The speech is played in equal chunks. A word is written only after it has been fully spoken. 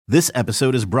This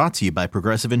episode is brought to you by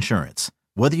Progressive Insurance.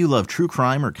 Whether you love true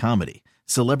crime or comedy,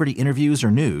 celebrity interviews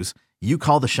or news, you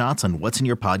call the shots on what's in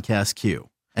your podcast queue.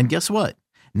 And guess what?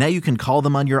 Now you can call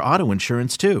them on your auto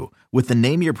insurance too with the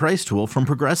Name Your Price tool from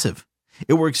Progressive.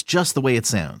 It works just the way it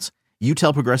sounds. You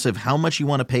tell Progressive how much you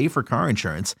want to pay for car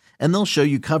insurance, and they'll show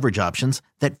you coverage options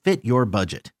that fit your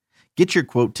budget. Get your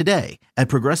quote today at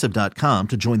Progressive.com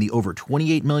to join the over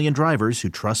 28 million drivers who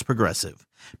trust Progressive.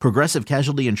 Progressive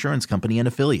Casualty Insurance Company and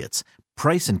Affiliates.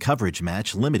 Price and coverage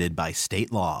match limited by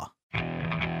state law.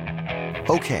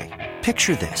 Okay,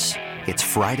 picture this. It's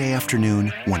Friday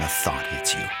afternoon when a thought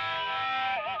hits you.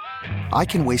 I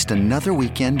can waste another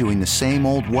weekend doing the same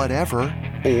old whatever,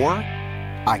 or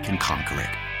I can conquer it.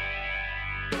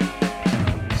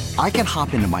 I can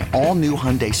hop into my all-new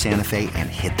Hyundai Santa Fe and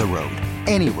hit the road.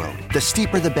 Any road. The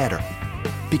steeper, the better.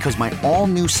 Because my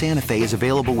all-new Santa Fe is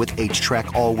available with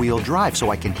H-Track all-wheel drive,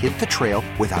 so I can hit the trail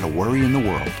without a worry in the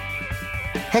world.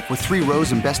 Heck, with 3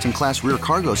 rows and best-in-class rear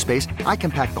cargo space, I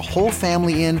can pack the whole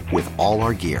family in with all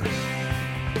our gear.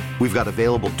 We've got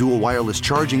available dual wireless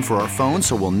charging for our phones,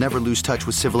 so we'll never lose touch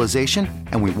with civilization,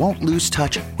 and we won't lose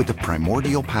touch with the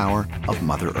primordial power of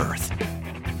Mother Earth.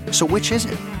 So which is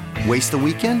it? Waste the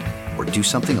weekend or do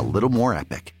something a little more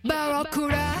epic?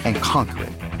 And conquer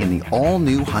it in the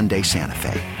all-new Hyundai Santa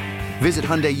Fe. Visit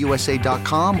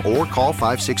HyundaiUSA.com or call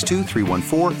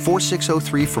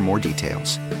 562-314-4603 for more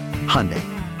details. Hyundai,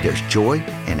 there's joy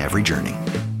in every journey.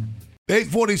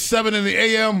 8:47 in the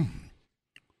a.m.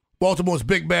 Baltimore's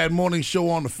Big Bad Morning Show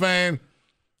on the Fan.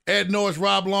 Ed Norris,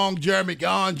 Rob Long, Jeremy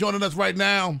Gahn joining us right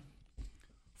now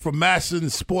from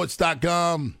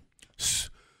MASNsports.com.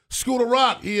 School of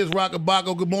Rock. He is Roch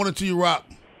Kubatko. Good morning to you, Rock.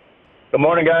 Good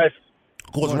morning, guys.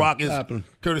 Of course, Rock is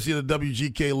courtesy of the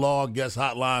WGK Law Guest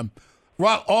Hotline.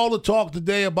 Rock, all the talk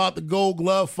today about the Gold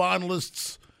Glove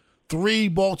finalists, 3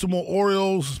 Baltimore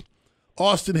Orioles,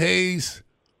 Austin Hayes,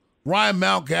 Ryan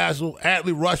Mountcastle,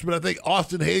 Adley Rutschman. I think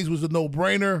Austin Hayes was a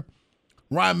no-brainer.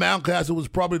 Ryan Mountcastle was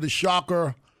probably the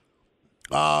shocker.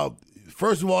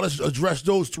 First of all, let's address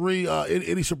those 3.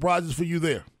 Any surprises for you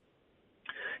there?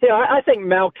 Yeah, I think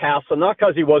Mountcastle, not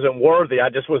because he wasn't worthy, I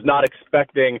just was not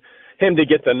expecting him to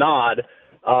get the nod.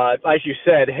 As you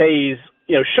said, Hayes,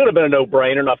 should have been a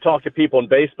no-brainer, and I've talked to people in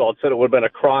baseball and said it would have been a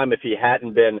crime if he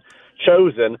hadn't been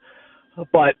chosen.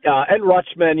 But and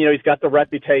Rutschman, he's got the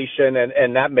reputation,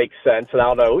 and that makes sense. And I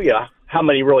don't know, how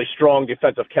many really strong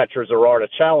defensive catchers there are to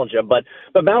challenge him. But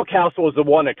Mountcastle was the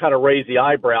one that kind of raised the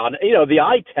eyebrow. And, the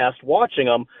eye test, watching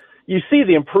him, you see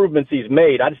the improvements he's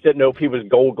made. I just didn't know if he was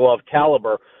Gold Glove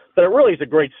caliber. But it really is a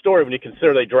great story when you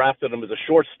consider they drafted him as a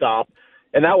shortstop,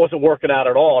 and that wasn't working out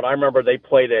at all. And I remember they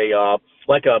played a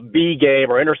B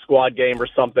game or inter-squad game or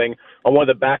something on one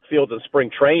of the backfields in spring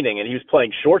training, and he was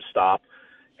playing shortstop.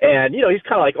 And, he's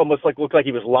kind of almost looked like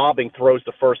he was lobbing throws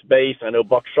to first base. I know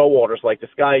Buck Showalter's like,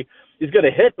 this guy, he's going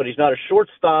to hit, but he's not a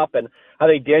shortstop. And I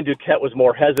think Dan Duquette was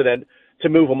more hesitant to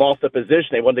move him off the position.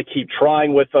 They wanted to keep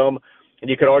trying with him, and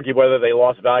you could argue whether they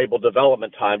lost valuable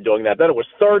development time doing that. Then it was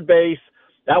third base.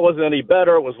 That wasn't any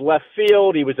better. It was left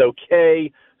field. He was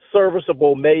okay,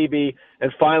 serviceable maybe.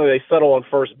 And finally they settle on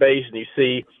first base, and you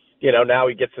see, now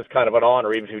he gets this kind of an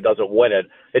honor even if he doesn't win it.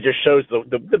 It just shows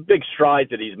the big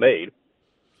strides that he's made.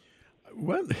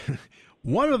 Well,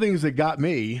 one of the things that got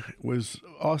me was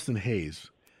Austin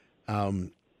Hayes. I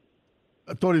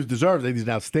thought he was deserved. He's an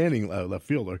outstanding left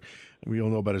fielder. We all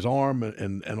know about his arm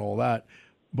and all that.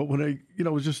 But when I,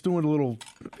 was just doing a little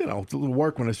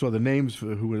work when I saw the names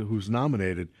for who's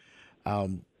nominated, I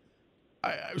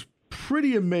was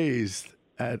pretty amazed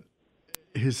at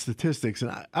his statistics.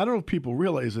 And I don't know if people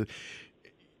realize that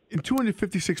in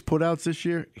 256 putouts this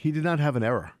year, he did not have an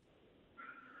error.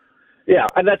 Yeah,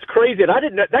 and that's crazy. And I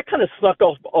didn't. That kind of snuck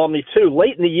off on me too.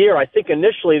 Late in the year, I think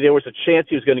initially there was a chance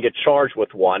he was going to get charged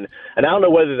with one, and I don't know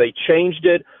whether they changed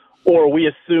it or we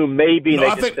assume maybe. No,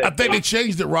 I think they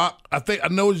changed it, Rock. I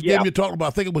know his game you're talking about. I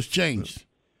think it was changed.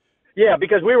 Yeah,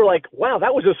 because we were like, wow,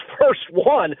 that was his first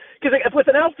one. Because with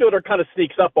an outfielder, kind of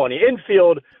sneaks up on you.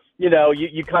 Infield,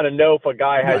 you kind of know if a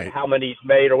guy has how many he's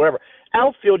made or whatever.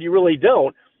 Outfield, you really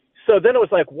don't. So then it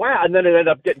was like, wow, and then it ended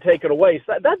up getting taken away.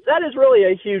 So that is really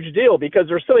a huge deal because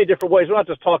there's so many different ways. We're not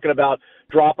just talking about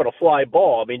dropping a fly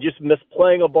ball. I mean, just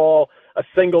misplaying a ball, a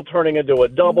single turning into a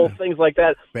double, things like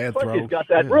that. Bad Plus throw. he's got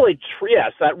that really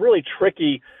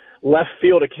tricky left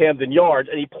field at Camden Yards,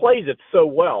 and he plays it so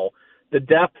well. The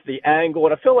depth, the angle,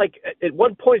 and I feel like at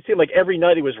one point it seemed like every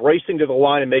night he was racing to the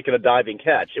line and making a diving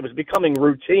catch. It was becoming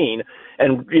routine,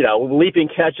 and leaping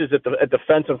catches at the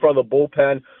fence in front of the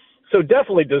bullpen. So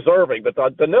definitely deserving, but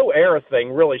the no error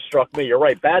thing really struck me. You're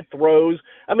right, bad throws.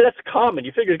 I mean, that's common.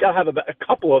 You figure you got to have a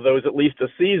couple of those at least a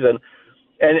season,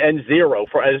 and zero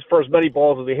for as many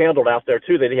balls as he handled out there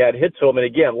too that he had hit to him. And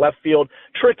again, left field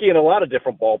tricky in a lot of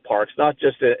different ballparks, not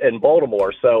just in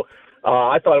Baltimore. So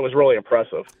I thought it was really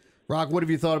impressive. Roch, what have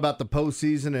you thought about the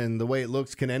postseason and the way it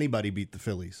looks? Can anybody beat the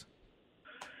Phillies?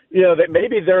 You know, that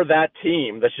maybe they're that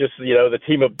team that's just, the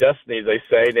team of destiny, they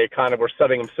say. They kind of were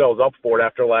setting themselves up for it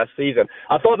after last season.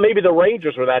 I thought maybe the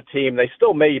Rangers were that team. They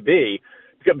still may be,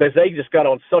 because they just got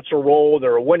on such a roll. They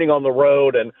were winning on the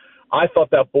road, and I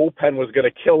thought that bullpen was going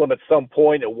to kill them at some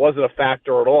point. It wasn't a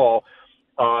factor at all.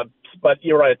 But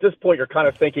you're right. At this point, you're kind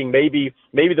of thinking maybe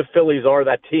the Phillies are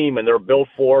that team, and they're built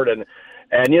for it. And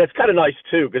it's kind of nice,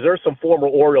 too, because there are some former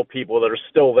Oriole people that are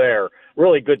still there,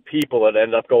 really good people that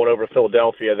end up going over to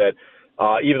Philadelphia that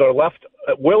either left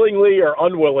willingly or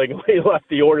unwillingly left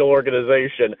the Oriole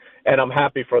organization, and I'm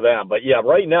happy for them. But, yeah,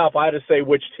 right now, if I had to say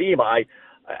which team, I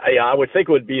would think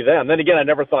it would be them. Then again, I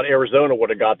never thought Arizona would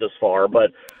have got this far,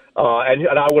 but and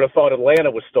I would have thought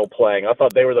Atlanta was still playing. I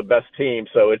thought they were the best team,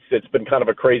 so it's been kind of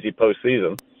a crazy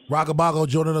postseason. Roch Kubatko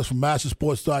joining us from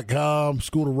MASNsports.com,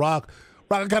 School to Rock.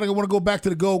 Roch, I kind of want to go back to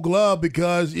the Gold Glove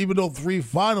because even though 3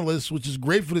 finalists, which is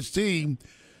great for this team,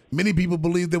 many people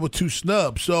believe there were 2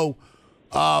 snubs. So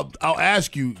I'll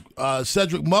ask you,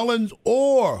 Cedric Mullins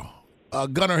or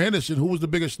Gunnar Henderson, who was the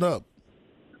bigger snub?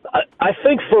 I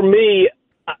think for me,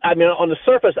 I mean, on the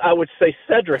surface, I would say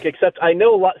Cedric, except I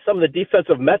know some of the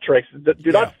defensive metrics that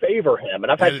do not favor him.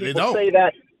 And I've had people say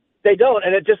that they don't,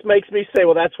 and it just makes me say,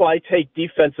 well, that's why I take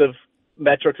defensive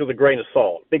metrics with a grain of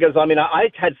salt. Because, I mean, I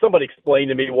had somebody explain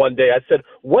to me one day, I said,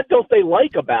 what don't they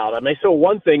like about him? They said,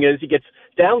 one thing is he gets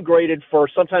downgraded for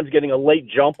sometimes getting a late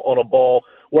jump on a ball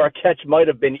where a catch might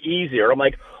have been easier. I'm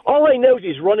like, all I know is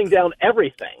he's running down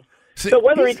everything. So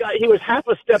whether he was half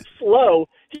a step slow,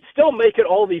 he's still making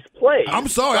all these plays. I'm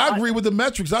sorry, I agree with the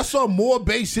metrics. I saw more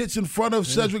base hits in front of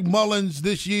Cedric Mullins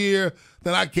this year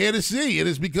than I care to see, and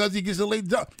it's because he gets a late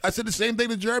jump. I said the same thing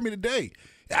to Jeremy today.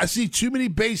 I see too many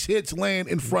base hits land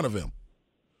in front of him.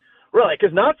 Really,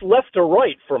 because not left or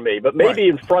right for me, but maybe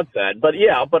in front then. But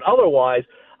otherwise,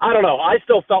 I don't know. I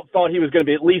still thought he was going to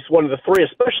be at least one of the 3,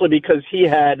 especially because he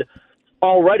had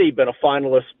already been a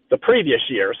finalist the previous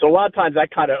year. So a lot of times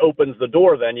that kind of opens the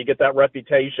door then. You get that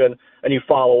reputation and you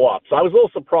follow up. So I was a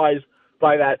little surprised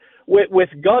by that. With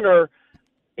Gunnar,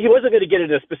 he wasn't going to get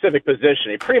into a specific position.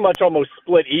 He pretty much almost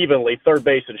split evenly, third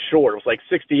base and short. It was like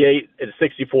 68 and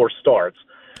 64 starts.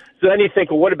 So then you think,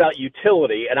 well, what about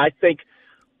utility? And I think,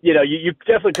 you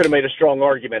definitely could have made a strong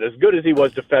argument. As good as he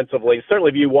was defensively, certainly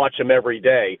if you watch him every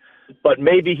day, but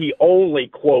maybe he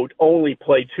only played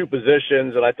 2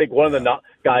 positions, and I think one of the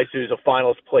guys who's a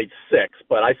finalist played 6.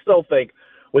 But I still think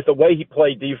with the way he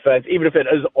played defense, even if it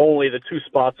is only the 2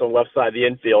 spots on the left side of the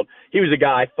infield, he was a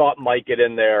guy I thought might get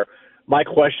in there. My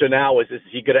question now is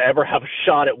he going to ever have a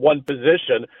shot at one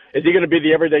position? Is he going to be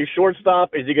the everyday shortstop?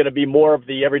 Is he going to be more of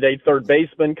the everyday third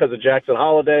baseman because of Jackson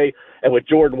Holiday? And with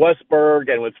Jordan Westberg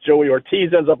and with Joey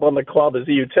Ortiz ends up on the club as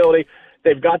a utility,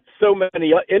 they've got so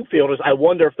many infielders. I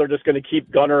wonder if they're just going to keep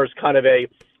Gunnar as kind of a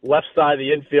left side of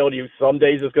the infield. Some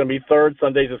days it's going to be third,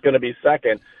 some days it's going to be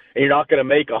second, and you're not going to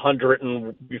make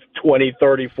 120,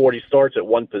 30, 40 starts at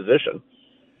one position.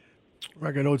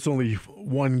 Rick, I know it's only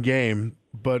 1 game,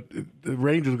 but the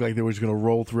Rangers look like they were just going to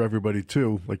roll through everybody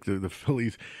too, like the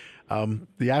Phillies. The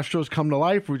Astros come to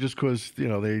life, or just because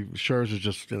Scherzer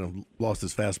just lost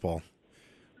his fastball?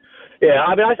 Yeah,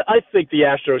 I mean, I think the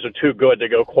Astros are too good to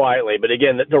go quietly. But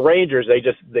again, the Rangers,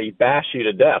 they bash you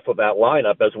to death with that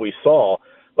lineup, as we saw.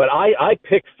 But I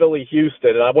picked Philly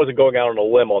Houston, and I wasn't going out on a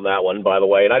limb on that one, by the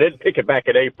way. And I didn't pick it back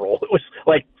in April. It was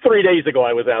like 3 days ago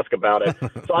I was asked about it.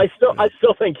 So I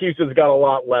still think Houston's got a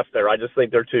lot left there. I just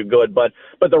think they're too good. But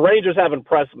the Rangers have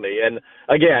impressed me. And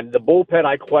again, the bullpen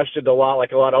I questioned a lot,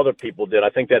 like a lot of other people did. I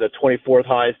think they had the 24th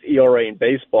highest ERA in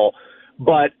baseball.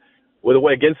 But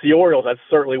against the Orioles, that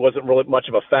certainly wasn't really much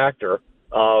of a factor.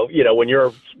 When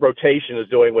your rotation is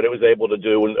doing what it was able to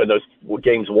do in those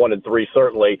games 1 and 3,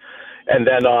 certainly. And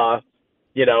then,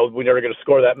 we're never going to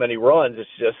score that many runs. It's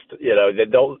just, they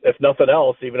don't, if nothing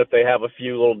else, even if they have a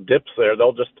few little dips there,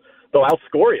 they'll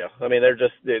outscore you. I mean,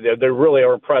 they really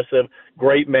are impressive,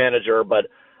 great manager, but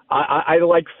I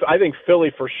think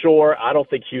Philly for sure. I don't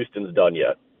think Houston's done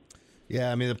yet.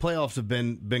 Yeah, I mean, the playoffs have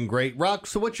been great. Roch,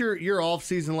 so what's your off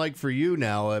season like for you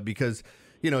now? Because,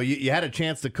 you had a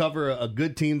chance to cover a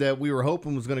good team that we were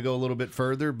hoping was going to go a little bit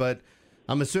further, but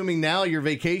I'm assuming now your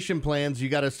vacation plans, you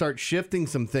got to start shifting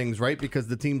some things, right? Because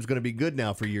the team's going to be good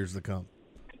now for years to come.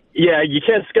 Yeah, you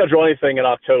can't schedule anything in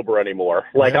October anymore.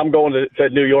 Like, I'm going to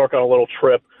New York on a little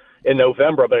trip, in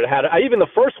November, but even the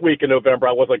first week in November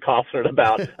I wasn't confident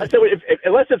about. I said,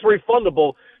 unless it's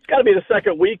refundable, it's got to be the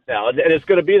second week now, and it's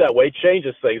going to be that way. It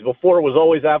changes things. Before it was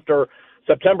always after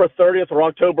September 30th or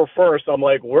October 1st. I'm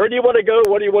like, where do you want to go?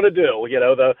 What do you want to do?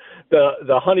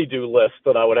 The honeydew list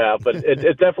that I would have, but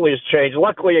it definitely has changed.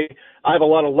 Luckily, I have a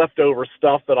lot of leftover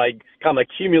stuff that I kind of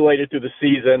accumulated through the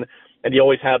season, and you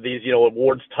always have these,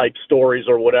 awards type stories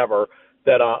or whatever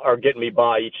that are getting me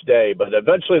by each day. But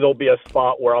eventually there'll be a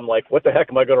spot where I'm like, what the heck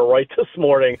am I going to write this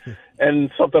morning? And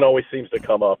something always seems to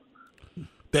come up.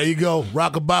 There you go.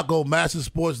 Roch Kubatko,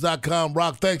 MASNsports.com.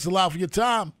 Roch, thanks a lot for your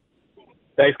time.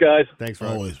 Thanks, guys. Thanks,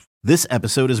 Roch. Always. This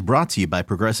episode is brought to you by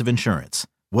Progressive Insurance.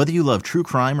 Whether you love true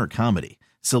crime or comedy,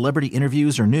 celebrity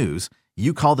interviews or news,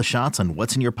 you call the shots on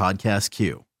what's in your podcast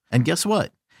queue. And guess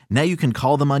what? Now you can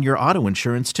call them on your auto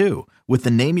insurance too with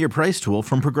the Name Your Price tool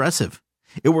from Progressive.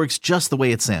 It works just the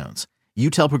way it sounds. You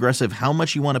tell Progressive how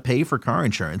much you want to pay for car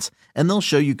insurance, and they'll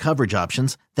show you coverage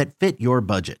options that fit your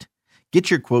budget.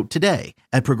 Get your quote today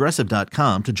at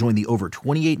Progressive.com to join the over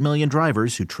 28 million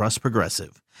drivers who trust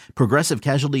Progressive. Progressive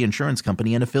Casualty Insurance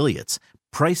Company and Affiliates.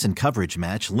 Price and coverage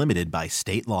match limited by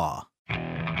state law.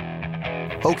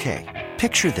 Okay,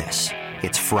 picture this.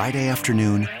 It's Friday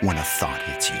afternoon when a thought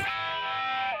hits you.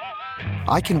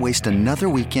 I can waste another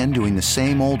weekend doing the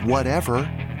same old whatever,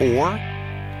 or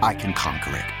I can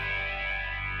conquer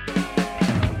it.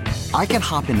 I can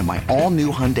hop into my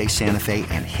all-new Hyundai Santa Fe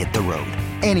and hit the road.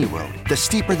 Any road. The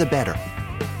steeper, the better.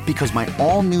 Because my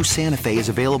all-new Santa Fe is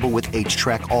available with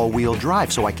H-Track all-wheel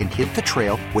drive, so I can hit the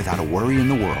trail without a worry in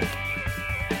the world.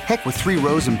 Heck, with 3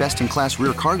 rows and best-in-class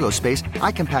rear cargo space,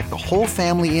 I can pack the whole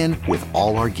family in with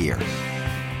all our gear.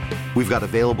 We've got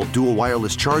available dual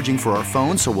wireless charging for our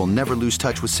phones, so we'll never lose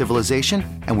touch with civilization,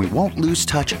 and we won't lose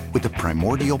touch with the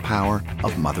primordial power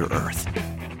of Mother Earth.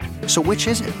 So which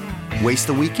is it? Waste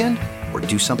the weekend or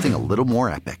do something a little more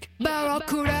epic?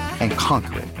 And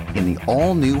conquer it in the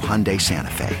all-new Hyundai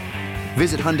Santa Fe.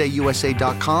 Visit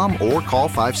HyundaiUSA.com or call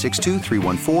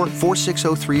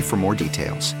 562-314-4603 for more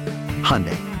details.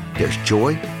 Hyundai, there's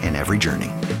joy in every journey.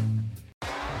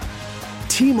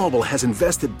 T-Mobile has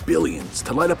invested billions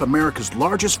to light up America's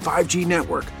largest 5G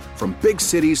network, from big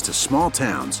cities to small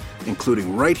towns,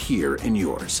 including right here in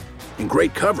yours. And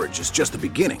great coverage is just the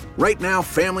beginning. Right now,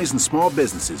 families and small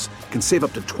businesses can save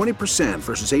up to 20%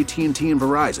 versus AT&T and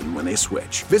Verizon when they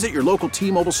switch. Visit your local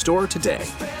T-Mobile store today.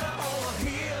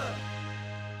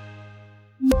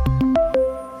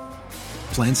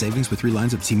 Plan savings with 3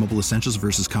 lines of T-Mobile Essentials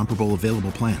versus comparable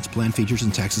available plans. Plan features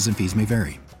and taxes and fees may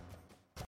vary.